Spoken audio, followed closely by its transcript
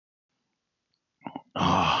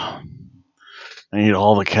I need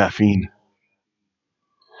all the caffeine.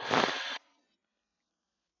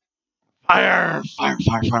 Fire, fire,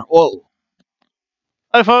 fire, fire. Whoa.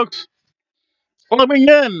 Hi, folks. Welcome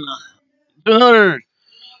again to another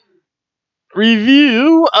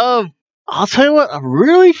review of, I'll tell you what, a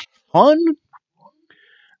really fun, at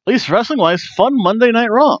least wrestling-wise, fun Monday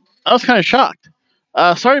Night Raw. I was kind of shocked.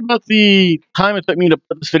 Sorry about the time it took me to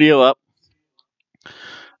put this video up.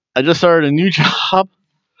 I just started a new job,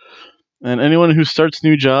 and anyone who starts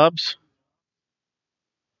new jobs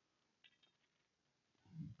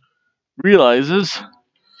realizes,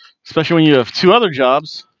 especially when you have two other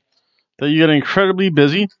jobs, that you get incredibly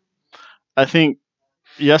busy. I think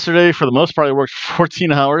yesterday, for the most part, I worked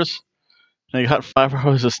 14 hours, and I got 5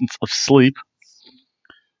 hours of sleep.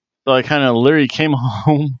 So I kind of literally came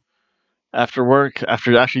home after work,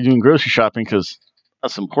 after actually doing grocery shopping, because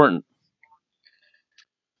that's important.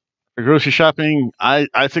 For grocery shopping, I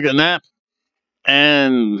took a nap,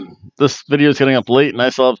 and this video is getting up late, and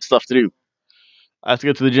I still have stuff to do. I have to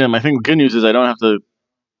get to the gym. I think the good news is I don't have to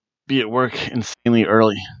be at work insanely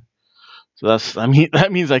early. So that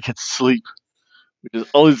means I get sleep, which is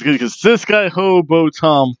always good, because this guy, Hobo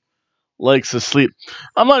Tom, likes to sleep.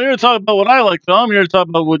 I'm not here to talk about what I like, though. I'm here to talk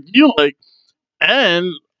about what you like, and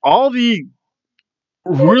all the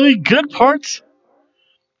really good parts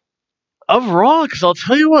of Raw, because I'll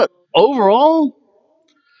tell you what, overall,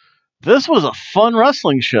 this was a fun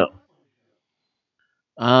wrestling show.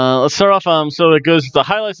 Let's start off. So it goes the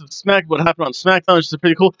highlights of what happened on SmackDown, which is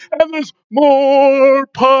pretty cool. And there's more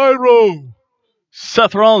pyro.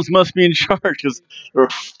 Seth Rollins must be in charge because there are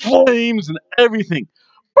flames and everything.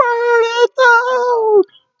 Burn it down!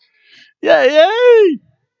 Yay, yay!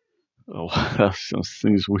 Oh, that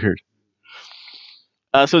seems weird.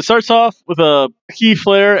 So it starts off with Becky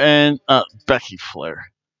Lynch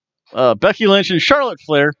and Charlotte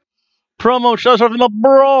Flair promo. Shows off in the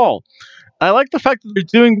brawl. I like the fact that they're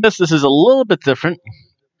doing this. This is a little bit different.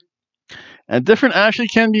 And different actually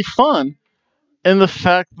can be fun in the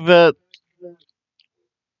fact that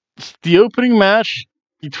it's the opening match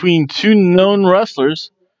between two known wrestlers.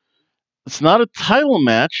 It's not a title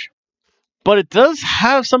match, but it does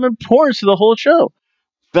have some importance to the whole show.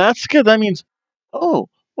 That's good. That means, oh,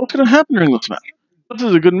 what's going to happen during this match? This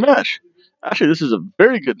is a good match. Actually, this is a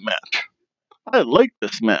very good match. I like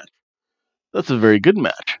this match. That's a very good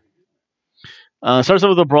match. Starts out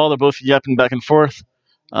with a brawl. They're both yapping back and forth.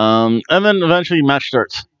 And then eventually match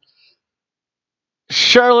starts.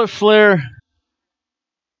 Charlotte Flair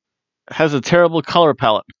has a terrible color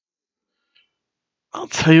palette. I'll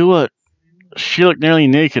tell you what, she looked nearly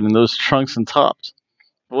naked in those trunks and tops.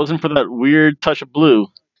 If it wasn't for that weird touch of blue,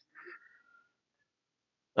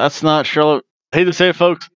 that's not Charlotte. I hate to say it,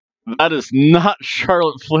 folks, that is not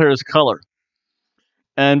Charlotte Flair's color.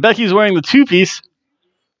 And Becky's wearing the two-piece.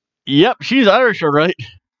 Yep, she's Irish, all right.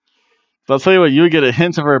 So I'll tell you what, you would get a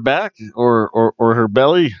hint of her back or her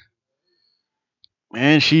belly.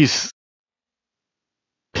 Man, she's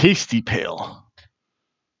pasty pale.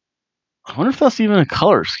 I wonder if that's even a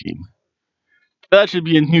color scheme. That should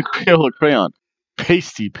be a new Crayola crayon.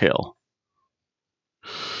 Pasty pale.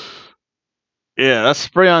 Yeah, that's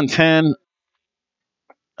spray on tan.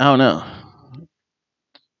 I don't know.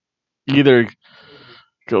 Either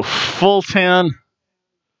go full tan,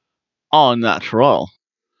 all natural,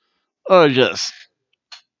 or just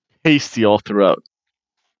pasty all throughout.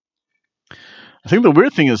 I think the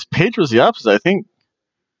weird thing is Paige was the opposite. I think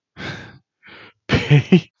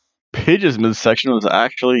Paige's midsection was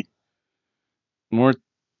actually more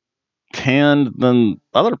tanned than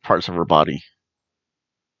other parts of her body.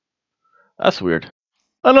 That's weird.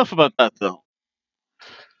 Enough about that, though.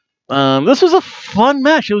 This was a fun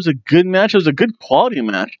match. It was a good match. It was a good quality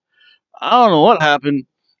match. I don't know what happened,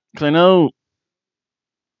 because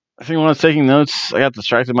I think when I was taking notes, I got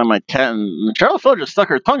distracted by my cat, and Charlotte Flair just stuck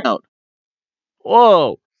her tongue out.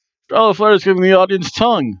 Whoa! Charlotte Flair is giving the audience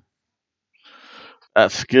tongue.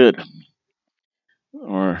 That's good.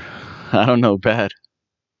 Or, I don't know, bad.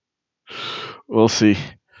 We'll see.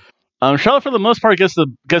 Charlotte, for the most part, gets the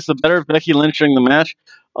better of Becky Lynch during the match.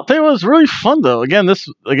 I'll tell you what, it was really fun, though. Again, this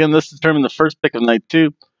determined the first pick of night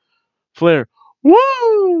 2. Flair.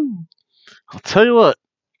 Woo! I'll tell you what.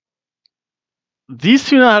 These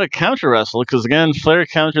two know how to counter wrestle, because, again, Flair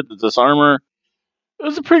countered the disarmer. It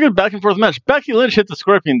was a pretty good back and forth match. Becky Lynch hit the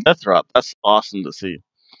Scorpion Death Drop. That's awesome to see.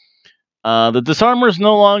 The disarmer is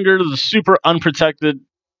no longer the super unprotected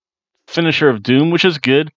finisher of Doom, which is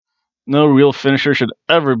good. No real finisher should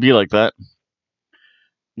ever be like that.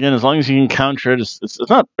 Again, as long as you can counter it, it's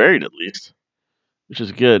not buried at least, which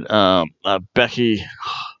is good. Becky.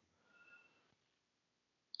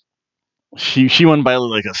 She won by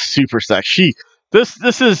like a super stack.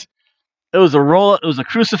 This is it was a roll. It was a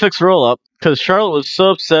crucifix roll up because Charlotte was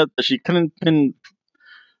so upset that she couldn't pin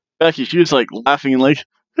Becky. She was like laughing and like,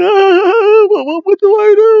 what do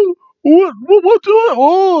I do? What do I?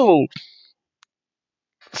 Oh,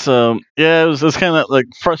 so yeah, it was kind of that like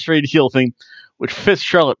frustrated heel thing, which fits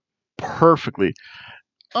Charlotte perfectly,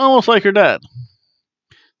 almost like her dad.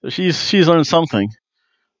 So she's learned something.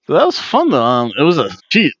 So that was fun though. It was a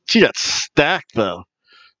she got stacked though.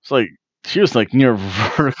 It's like she was like near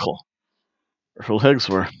vertical. Her legs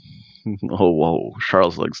were oh whoa,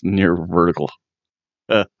 Charlotte's legs near vertical.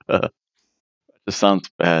 This sounds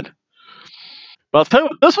bad. But I'll tell you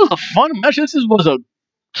what, this was a fun match. Was a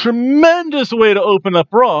tremendous way to open up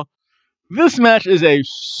Raw. This match is a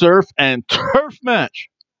surf and turf match.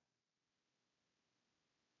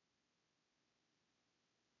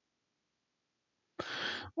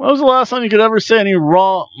 When was the last time you could ever say any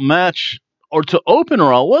Raw match or to open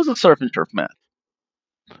Raw was a surf and turf match?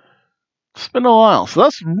 It's been a while, so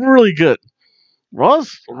that's really good. Raw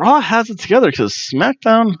has it together because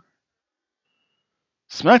SmackDown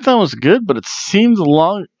was good, but it seemed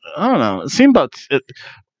long. I don't know. It seemed about it.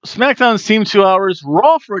 SmackDown seemed 2 hours.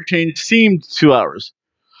 Raw for a change seemed 2 hours.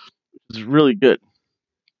 It was really good.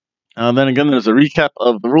 Then again, there's a recap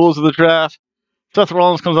of the rules of the draft. Seth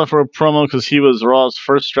Rollins comes out for a promo because he was Raw's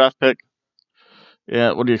first draft pick.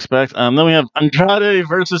 Yeah, what do you expect? Then we have Andrade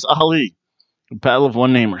versus Ali, Battle of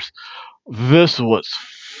One Namers. This was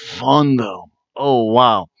fun though. Oh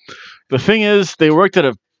wow! The thing is, they worked at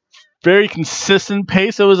a very consistent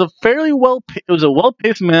pace. It was a well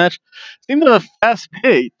paced match. It seemed to have fast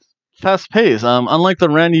pace. Unlike the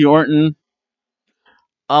Randy Orton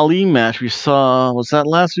Ali match we saw, was that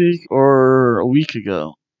last week or a week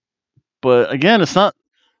ago? But again, it's not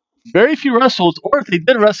very few wrestles, or if they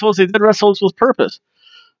did wrestles with purpose.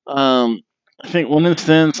 I think one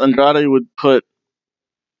instance Andrade would put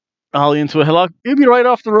Ali into a headlock, maybe right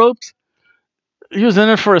off the ropes. He was in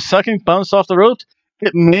it for a second, bounced off the ropes.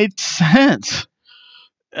 It made sense,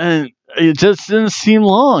 and it just didn't seem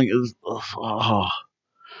long. It was, oh.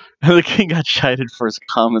 And the King got chided for his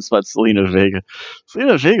comments about Selena Vega.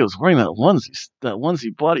 Selena Vega was wearing that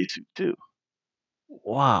onesie bodysuit too.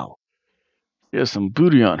 Wow, she has some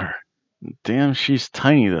booty on her. Damn, she's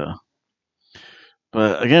tiny though.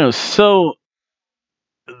 But again, it was so.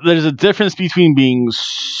 There's a difference between being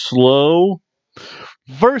slow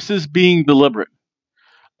versus being deliberate.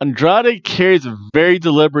 Andrade carries a very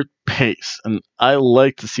deliberate pace, and I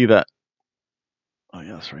like to see that. Oh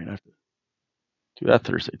yeah, that's right. I have to do that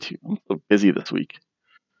Thursday too. I'm so busy this week,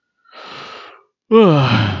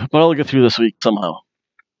 but I'll get through this week somehow.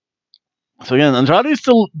 So again, Andrade's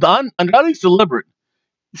deliberate.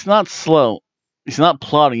 He's not slow. He's not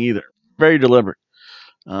plotting either. Very deliberate.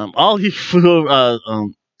 All he flew.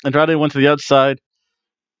 Andrade went to the outside.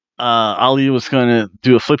 Ali was going to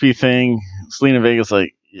do a flippy thing. Selena Vega's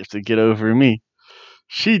like, you have to get over me.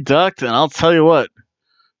 She ducked, and I'll tell you what,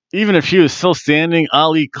 even if she was still standing,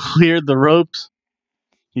 Ali cleared the ropes.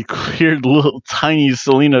 He cleared little tiny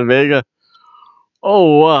Selena Vega.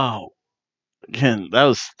 Oh, wow. Again,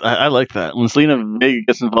 I like that. When Selena Vega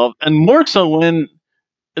gets involved, and more so when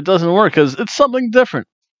it doesn't work, because it's something different.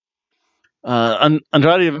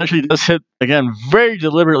 Andrade eventually does hit, again, very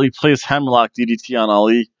deliberately plays hammerlock DDT on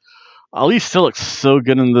Ali. Ali still looks so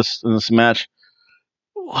good in this match.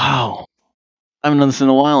 Wow. I haven't done this in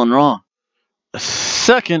a while in Raw. A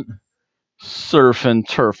second surf and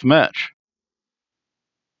turf match.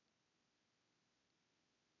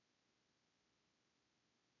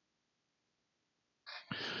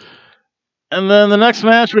 And then the next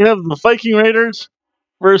match, we have the Viking Raiders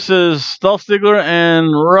versus Dolph Ziggler and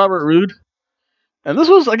Robert Roode. And this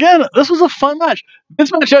was a fun match.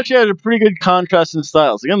 This match actually had a pretty good contrast in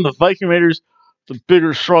styles. Again, the Viking Raiders, the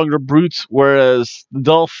bigger, stronger brutes, whereas the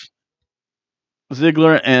Dolph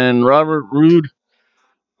Ziggler and Robert Roode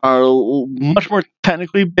are much more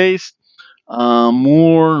technically based,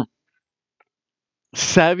 more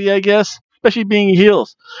savvy, I guess, especially being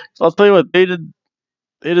heels. So I'll tell you what, they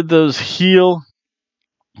did those heel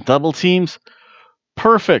double teams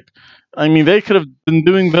perfect. I mean, they could have been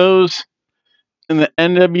doing those in the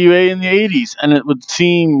NWA in the 80s, and it would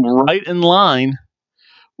seem right in line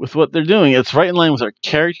with what they're doing. It's right in line with their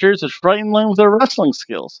characters. It's right in line with their wrestling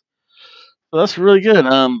skills. So that's really good.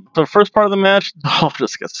 The first part of the match, Dolph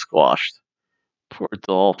just gets squashed. Poor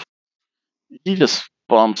Dolph. He just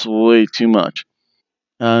bumps way too much.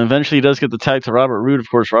 Eventually, he does get the tag to Robert Roode. Of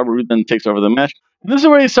course, Robert Roode then takes over the match. And this is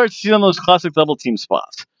where he starts to see on those classic double team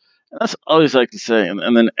spots. And that's always like to say.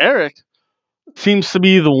 And then Eric seems to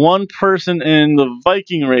be the one person in the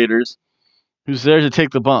Viking Raiders who's there to take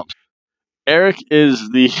the bumps. Eric is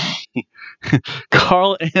the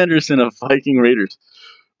Carl Anderson of Viking Raiders.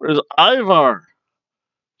 Whereas Ivar,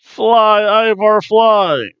 fly, Ivar,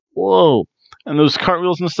 fly. Whoa. And those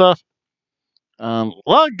cartwheels and stuff. A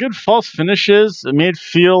lot of good false finishes. It made it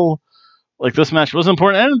feel like this match was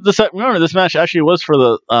important. And remember, this match actually was for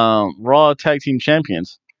the Raw Tag Team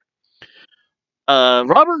Champions.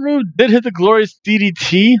 Robert Roode did hit the glorious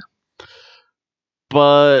DDT,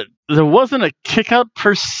 but there wasn't a kick out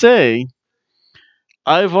per se.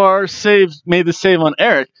 Ivar made the save on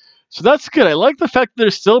Eric, so that's good. I like the fact that they're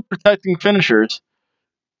still protecting finishers.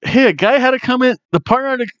 Hey, a guy had to come in, the partner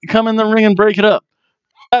had to come in the ring and break it up.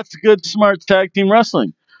 That's good, smart tag team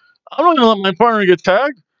wrestling. I'm not gonna let my partner get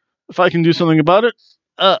tagged if I can do something about it.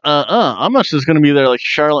 I'm not just gonna be there like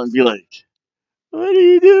Charlotte and be like, "What are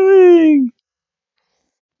you doing?"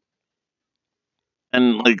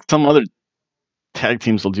 And like some other tag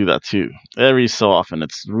teams will do that too. Every so often,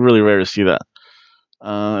 it's really rare to see that.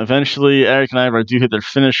 Eventually, Eric and Ivar do hit their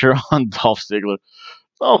finisher on Dolph Ziggler.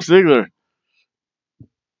 Dolph Ziggler.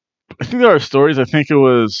 I think there are stories. I think it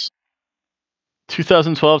was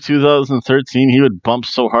 2012, 2013. He would bump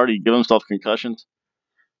so hard he'd give himself concussions.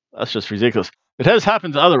 That's just ridiculous. It has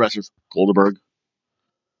happened to other wrestlers, Goldberg,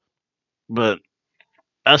 but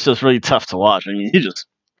that's just really tough to watch. I mean, he just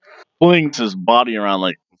flings his body around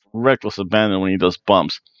like reckless abandon when he does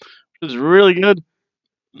bumps. It's really good.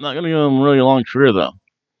 Not going to give him a really long career, though.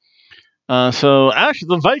 So,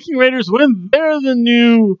 actually, the Viking Raiders win. They're the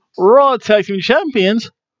new Raw Tag Team Champions.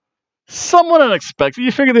 Somewhat unexpected.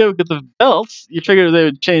 You figured they would get the belts. You figured they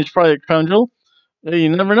would change probably a crown jewel. You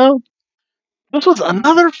never know. This was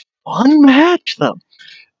another fun match, though.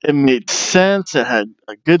 It made sense. It had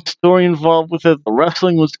a good story involved with it. The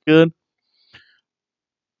wrestling was good.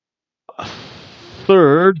 A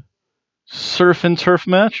third surf and turf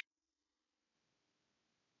match.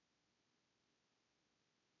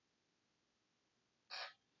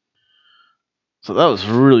 So that was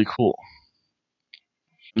really cool.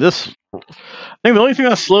 I think the only thing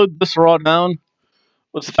that slowed this Raw down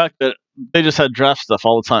was the fact that they just had draft stuff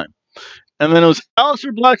all the time. And then it was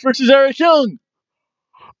Aleister Black versus Eric Young.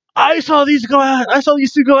 I saw these two go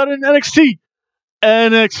out in NXT.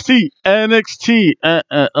 NXT.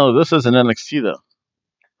 Oh, this isn't NXT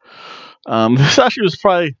though. This actually was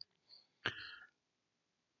probably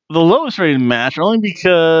the lowest rated match, only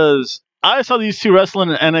because I saw these two wrestle in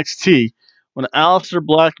NXT when Aleister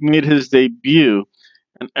Black made his debut,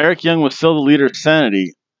 and Eric Young was still the leader of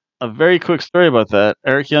Sanity. A very quick story about that.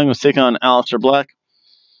 Eric Young was taking on Aleister Black,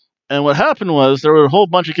 and what happened was there were a whole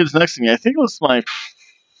bunch of kids next to me. I think it was my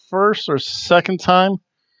first or second time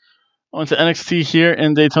I went to NXT here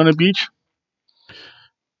in Daytona Beach.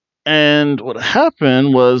 And what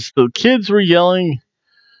happened was the kids were yelling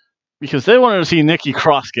because they wanted to see Nikki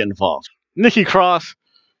Cross get involved. Nikki Cross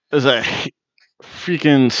is a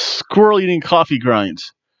freaking squirrel eating coffee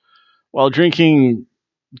grinds while drinking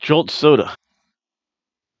Jolt soda.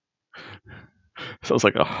 Sounds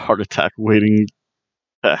like a heart attack waiting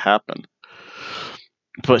to happen.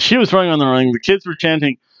 But she was running on the ring. The kids were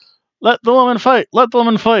chanting, "Let the woman fight! Let the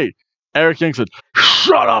woman fight!" Eric Young said,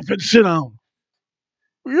 "Shut up and sit down."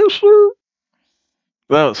 Yes, sir.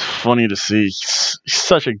 That was funny to see. He's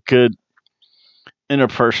such a good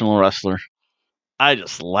interpersonal wrestler. I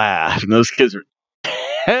just laughed, and those kids were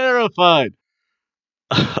terrified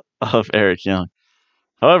of Eric Young.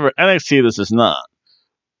 However, NXT, this is not.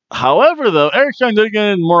 However, though, Eric Young did get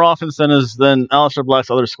in more offense than Aleister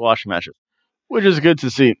Black's other squash matches, which is good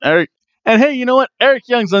to see. And hey, you know what? Eric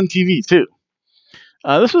Young's on TV too.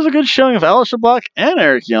 This was a good showing of Aleister Black and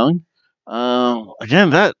Eric Young.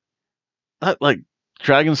 Again, that like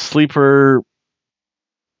Dragon Sleeper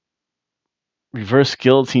reverse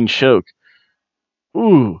guillotine choke.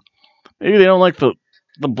 Ooh, maybe they don't like the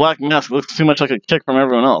black mask. It looks too much like a kick from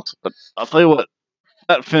everyone else. But I'll tell you what,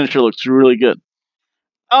 that finisher looks really good.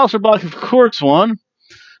 Aleister Black, of course, won.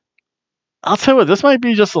 I'll tell you what, this might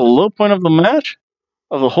be just the low point of the match,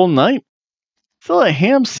 of the whole night. Still a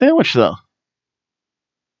ham sandwich, though.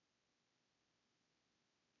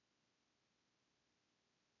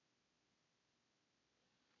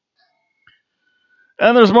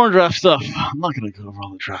 And there's more draft stuff. I'm not going to go over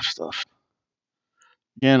all the draft stuff.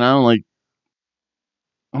 Again, I'm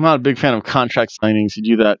not a big fan of contract signings. You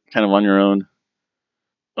do that kind of on your own.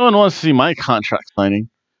 No one wants to see my contract signing.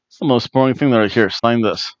 It's the most boring thing that I hear. Sign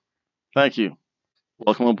this. Thank you.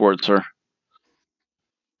 Welcome aboard, sir.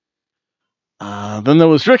 Then there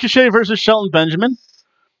was Ricochet versus Shelton Benjamin.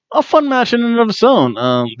 A fun match in and of its own.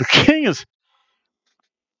 The King is...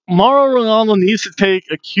 Mauro Ronaldo needs to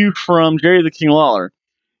take a cue from Jerry the King Lawler.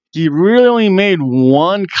 he really only made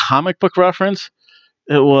one comic book reference.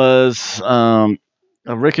 It was a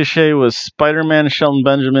Ricochet was Spider-Man. Shelton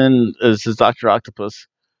Benjamin as his Doctor Octopus,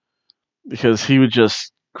 because he would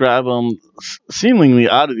just grab him seemingly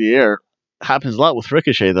out of the air. Happens a lot with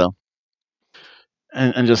Ricochet though,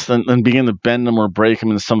 and just then begin to bend him or break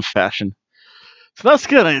him in some fashion. So that's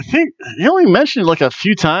good. I think he only mentioned it like a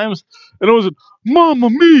few times, and it was, "Mamma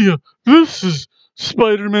mia, this is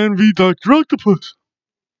Spider-Man v Doctor Octopus."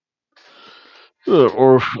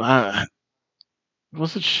 Or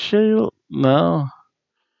was it Shale? No,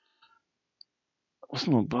 it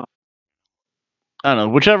wasn't. I don't know.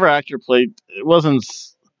 Whichever actor played, it wasn't.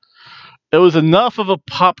 It was enough of a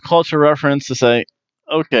pop culture reference to say,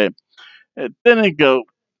 okay, it didn't go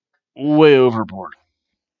way overboard,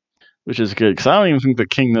 which is good because I don't even think the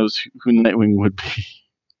King knows who Nightwing would be.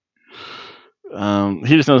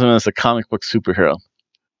 He just knows him as a comic book superhero.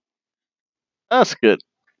 That's good.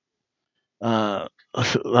 That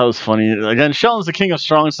was funny. Again, Shelton's the king of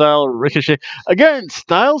strong style. Ricochet. Again,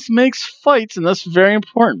 Styles makes fights, and that's very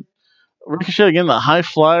important. Ricochet, again, the high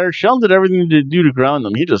flyer. Shelton did everything to do to ground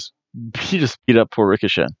them. He just beat up poor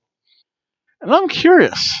Ricochet. And I'm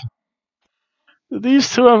curious, did these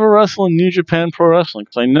two ever wrestle in New Japan Pro Wrestling?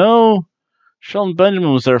 Because I know Shelton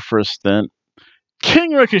Benjamin was there for a stint.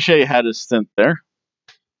 King Ricochet had his stint there.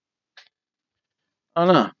 I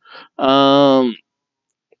don't know.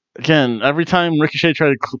 Again, every time Ricochet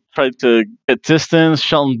tried to get distance,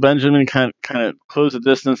 Shelton Benjamin kind of closed the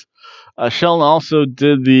distance. Shelton also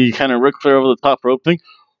did the kind of Ric Flair over the top rope thing.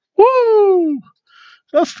 Woo!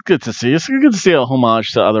 That's good to see. It's good to see a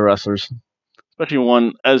homage to other wrestlers, especially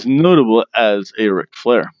one as notable as a Ric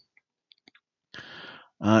Flair.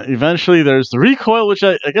 Eventually, there's the recoil, which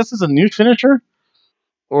I guess is a new finisher,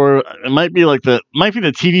 or it might be the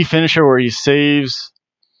TV finisher where he saves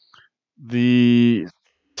the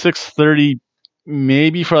 630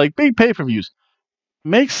 maybe for like big pay-per-views.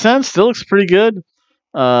 Makes sense. Still looks pretty good.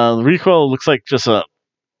 The recoil looks like just a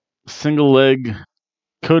single leg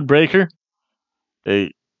code breaker.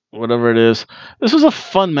 A whatever it is. This was a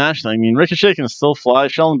fun match. I mean, Ricochet can still fly.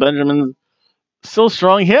 Shelton Benjamin still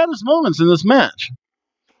strong. He had his moments in this match,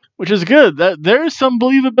 which is good. That there is some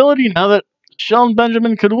believability now that Shelton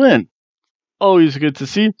Benjamin could win. Always good to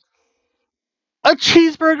see. A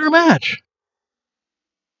cheeseburger match.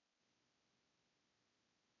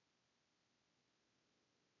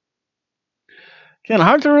 Again,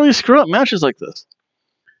 hard to really screw up matches like this.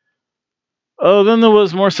 Oh, then there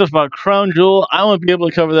was more stuff about Crown Jewel. I won't be able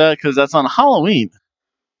to cover that because that's on Halloween,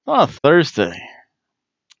 not a Thursday.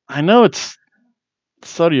 I know it's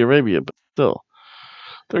Saudi Arabia, but still,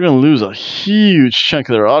 they're going to lose a huge chunk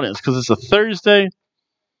of their audience because it's a Thursday.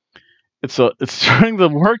 It's during the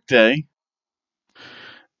workday.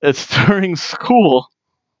 It's during school.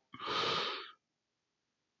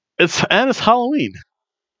 It's Halloween,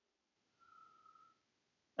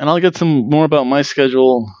 and I'll get some more about my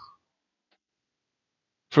schedule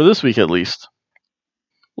for this week at least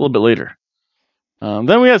a little bit later.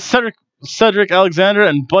 Then we had Cedric Alexander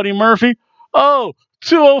and Buddy Murphy. Oh,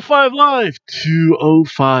 205 live.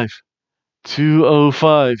 205.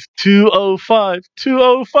 205. 205.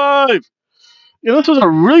 205. Yeah, this was a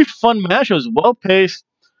really fun match. It was well paced.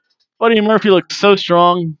 Buddy Murphy looked so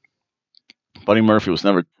strong. Buddy Murphy was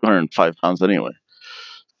never 205 pounds anyway.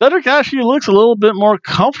 Cedric actually looks a little bit more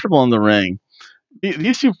comfortable in the ring.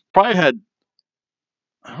 These two probably had.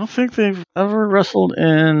 I don't think they've ever wrestled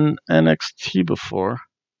in NXT before.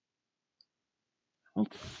 I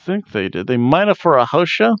don't think they did. They might have for a house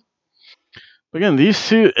show. But again, these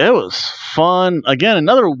two, it was fun. Again,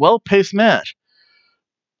 another well-paced match.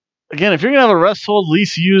 Again, if you're gonna have a rest hold, at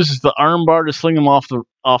least use the armbar to sling them off the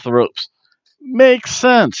ropes. Makes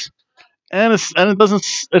sense, and it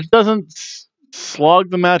doesn't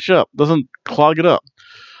slog the match up. Doesn't clog it up.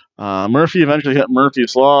 Murphy eventually hit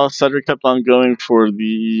Murphy's Law. Cedric kept on going for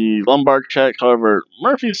the lumbar check. However,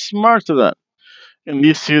 Murphy's smart to that. And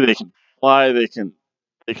these two, they can fly. They can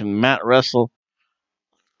mat wrestle.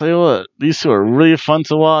 Tell you what, these two are really fun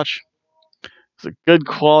to watch. It's a good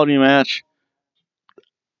quality match.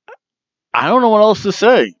 I don't know what else to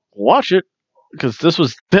say. Watch it, because this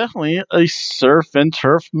was definitely a surf and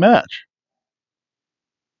turf match.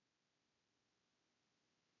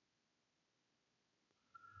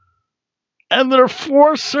 And there are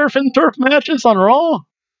 4 surf and turf matches on Raw.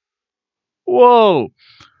 Whoa.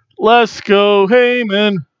 Let's go,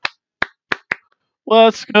 Heyman.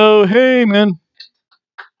 Let's go, Heyman.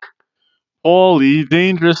 Holy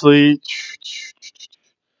dangerously.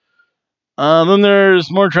 Then there's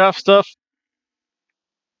more draft stuff.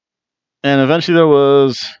 And eventually there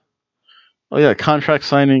was Oh yeah, contract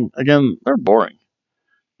signing again. They're boring.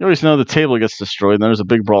 You always know the table gets destroyed, and there's a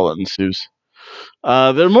big brawl that ensues.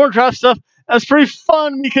 There's more draft stuff. That's pretty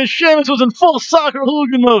fun because Sheamus was in full soccer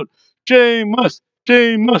hooligan mode. Sheamus.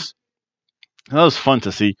 That was fun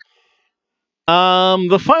to see.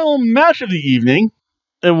 The final match of the evening,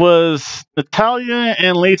 it was Natalya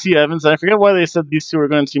and Lacey Evans. I forget why they said these two were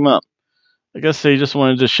going to team up. I guess they just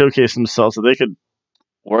wanted to showcase themselves so they could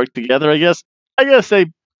work together. I guess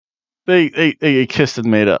they kissed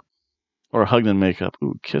and made up, or hugged and make up.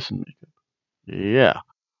 Ooh, kiss and make up. Yeah.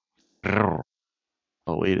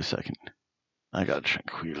 Oh, wait a second. I got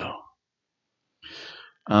Tranquilo.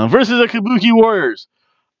 Versus the Kabuki Warriors.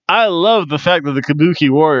 I love the fact that the Kabuki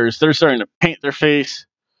Warriors, they're starting to paint their face.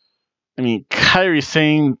 I mean, Kairi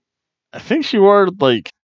Sane, I think she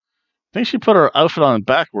put her outfit on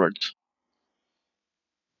backwards.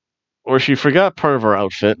 Or she forgot part of her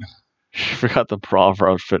outfit. She forgot the bra of her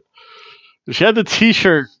outfit. She had the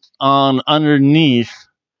t-shirt on underneath,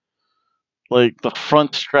 like the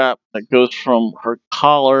front strap that goes from her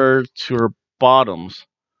collar to her bottoms.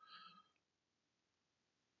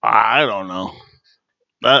 I don't know.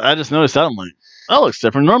 I just noticed that. I'm like, that looks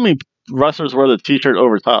different. Normally, wrestlers wear the t-shirt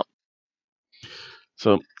over top.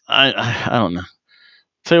 So, I don't know.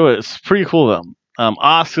 Tell you what, it's pretty cool, though.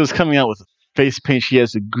 Asuka's coming out with face paint. She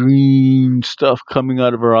has the green stuff coming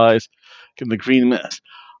out of her eyes, and the green mist.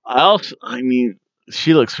 I mean,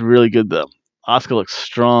 she looks really good, though. Asuka looks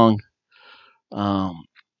strong.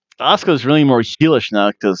 Asuka's really more heelish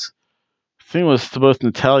now, because the thing was to both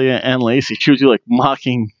Natalya and Lacey, she would do like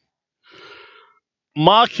mocking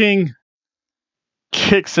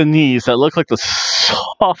kicks and knees that look like the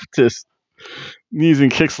softest knees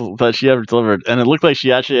and kicks that she ever delivered, and it looked like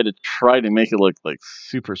she actually had to try to make it look like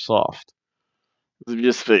super soft. It would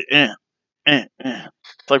just say, It's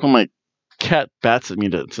like when my cat bats at me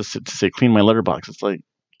to say clean my litter box. It's like,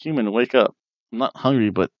 human, wake up. I'm not hungry,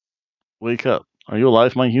 but wake up. Are you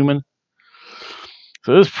alive, my human?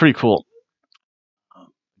 So it was pretty cool.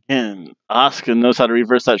 And Asuka knows how to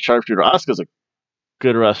reverse that sharpshooter. Asuka's a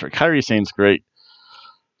good wrestler. Kairi Sane's great.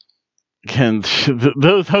 And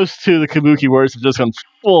those two, the Kabuki Warriors, have just gone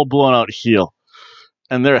full blown out heel,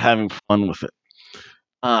 and they're having fun with it.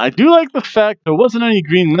 I do like the fact there wasn't any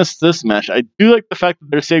green mist this match. I do like the fact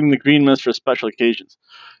that they're saving the green mist for special occasions.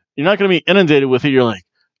 You're not going to be inundated with it. You're like,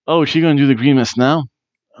 oh, is she going to do the green mist now?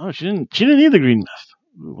 Oh, she didn't need the green mist.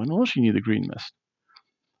 When will she need the green mist?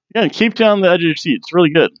 Yeah, keep down the edge of your seat. It's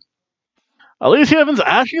really good. Lacey Evans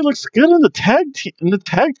actually looks good in the tag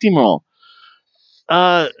team role.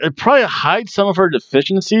 It probably hides some of her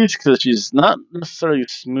deficiencies because she's not necessarily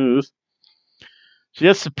smooth. She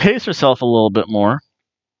has to pace herself a little bit more.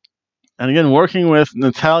 And again, working with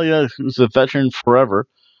Natalya, who's a veteran forever,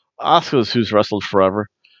 Asuka's who's wrestled forever,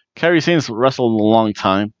 Kairi Sane's wrestled a long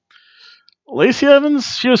time. Lacey Evans,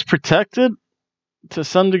 she was protected to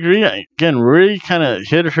some degree. Again, really kind of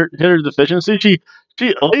hit her deficiency.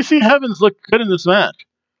 Lacey Evans looked good in this match.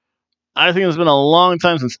 I think it's been a long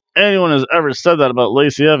time since anyone has ever said that about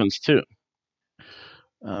Lacey Evans, too.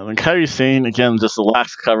 And Kairi Sane, again, just the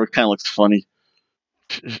lax cover kind of looks funny.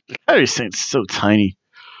 Kairi Sane's so tiny.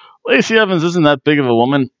 Lacey Evans isn't that big of a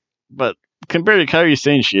woman, but compared to Kairi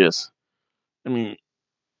Sane, she is. I mean,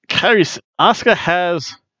 Asuka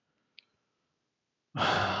has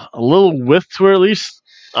a little width to her, at least.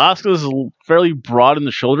 Asuka's fairly broad in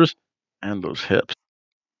the shoulders and those hips.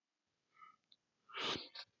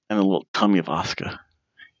 And a little tummy of Asuka.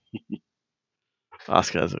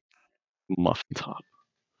 Asuka has a muffin top.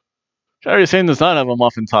 Kairi Sane does not have a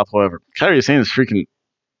muffin top, however. Kairi Sane is freaking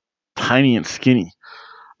tiny and skinny.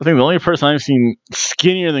 I think the only person I've seen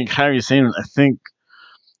skinnier than Kairi Sane, I think,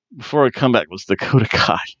 before her comeback was Dakota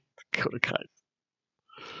Kai. Dakota Kai.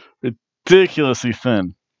 Ridiculously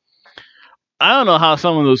thin. I don't know how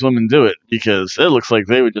some of those women do it, because it looks like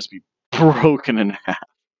they would just be broken in half.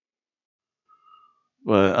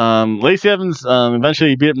 But Lacey Evans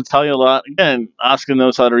eventually beat up Natalya a lot. Again, Asuka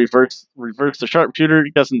knows how to reverse the sharpshooter. He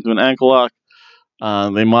gets into an ankle lock.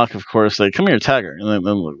 They mock, of course, like, come here, tag her. And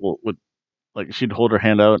then like she'd hold her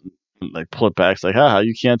hand out and like pull it back. It's like, haha,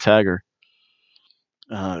 you can't tag her.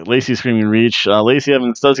 Lacey screaming reach. Lacey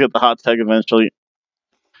Evans does get the hot tag eventually.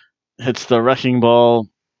 Hits the wrecking ball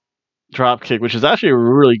drop kick, which is actually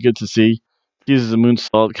really good to see. Uses a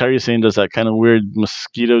moonsault. Kairi Sane does that kind of weird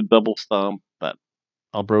mosquito double stomp that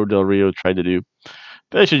Alberto Del Rio tried to do.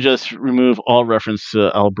 They should just remove all reference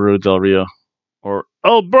to Alberto Del Rio or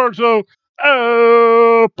Alberto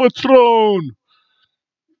El Patron.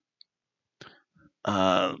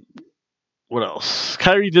 What else?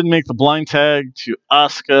 Kairi did make the blind tag to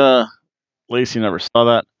Asuka. Lacey never saw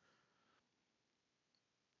that.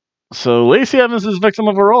 So Lacey Evans is victim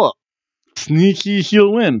of a roll-up. Sneaky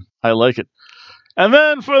heel win. I like it. And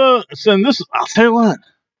then I'll tell you what.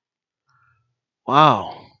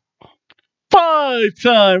 Wow. 5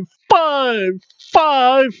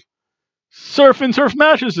 surf and turf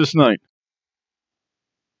matches this night.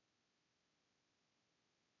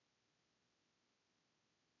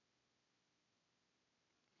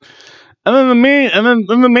 And then the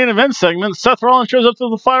main event segment, Seth Rollins shows up to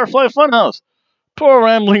the Firefly Funhouse. Poor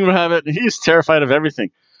Rambling Rabbit, he's terrified of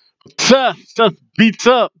everything. Seth beats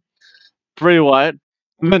up Bray Wyatt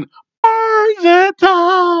and then burns it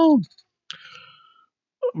down.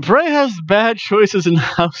 Bray has bad choices in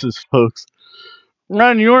houses, folks.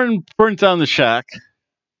 Randy Orton burnt down the shack.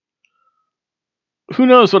 Who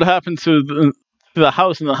knows what happened to the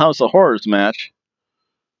house in the House of Horrors match?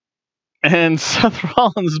 And Seth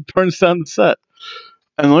Rollins burns down the set.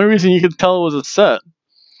 And the only reason you could tell it was a set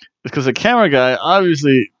is because the camera guy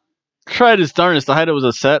obviously tried his darndest to hide it was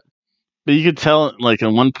a set, but you could tell, like,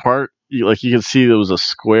 in one part, you could see there was a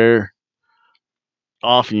square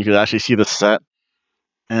off, and you could actually see the set.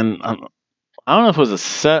 And I don't know if it was a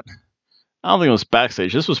set. I don't think it was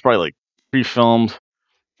backstage. This was probably like pre-filmed,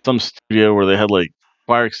 some studio where they had like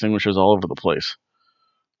fire extinguishers all over the place.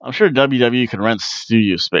 I'm sure WWE can rent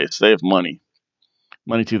studio space. They have money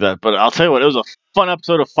to do that. But I'll tell you what, it was a fun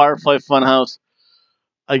episode of Firefly Funhouse.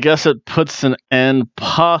 I guess it puts an end,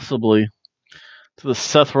 possibly, to the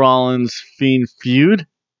Seth Rollins Fiend feud.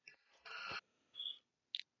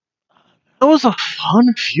 It was a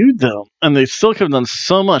fun feud, though, and they still could have done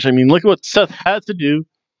so much. I mean, look at what Seth had to do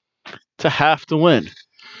to have to win.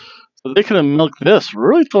 So they could have milked this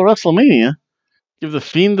really till WrestleMania. Give the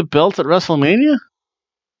Fiend the belt at WrestleMania?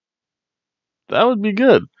 That would be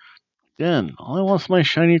good. Again, all I want is my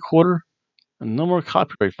shiny quarter and no more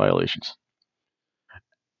copyright violations.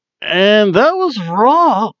 And that was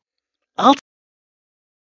Raw.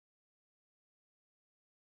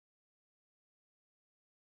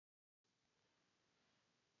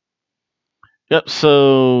 Yep,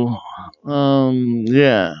 so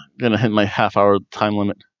yeah, gonna hit my half-hour time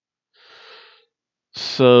limit.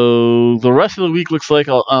 So the rest of the week looks like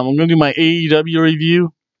I'm gonna do my AEW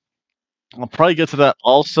review. I'll probably get to that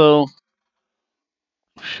also.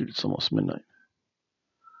 Shoot, it's almost midnight.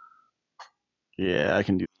 Yeah, I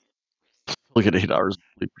can do. Look at 8 hours of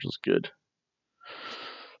sleep, which is good.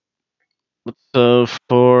 So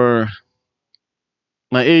for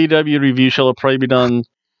my AEW review show, will probably be done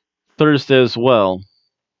Thursday as well.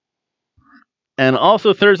 And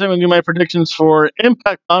also Thursday, I'm going to do my predictions for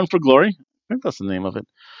Impact Bound for Glory. I think that's the name of it.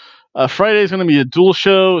 Friday is going to be a dual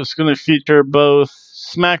show. It's going to feature both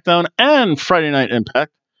SmackDown and Friday Night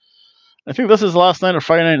Impact. I think this is the last night of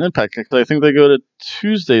Friday Night Impact. Actually, I think they go to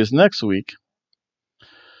Tuesdays next week.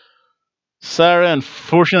 Saturday,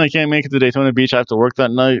 unfortunately, I can't make it to Daytona Beach. I have to work that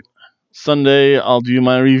night. Sunday, I'll do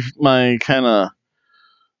my kind of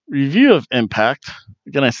review of Impact.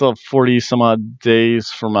 Again, I still have 40 some odd days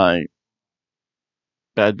for my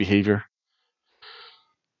bad behavior.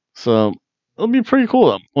 So it'll be pretty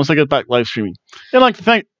cool once I get back live streaming. And I'd like to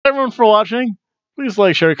thank everyone for watching. Please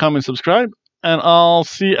like, share, comment, subscribe, and I'll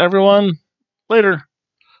see everyone later.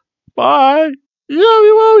 Bye. Yowie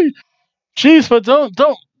wowie. Jeez, but don't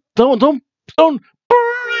burn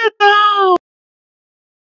it down.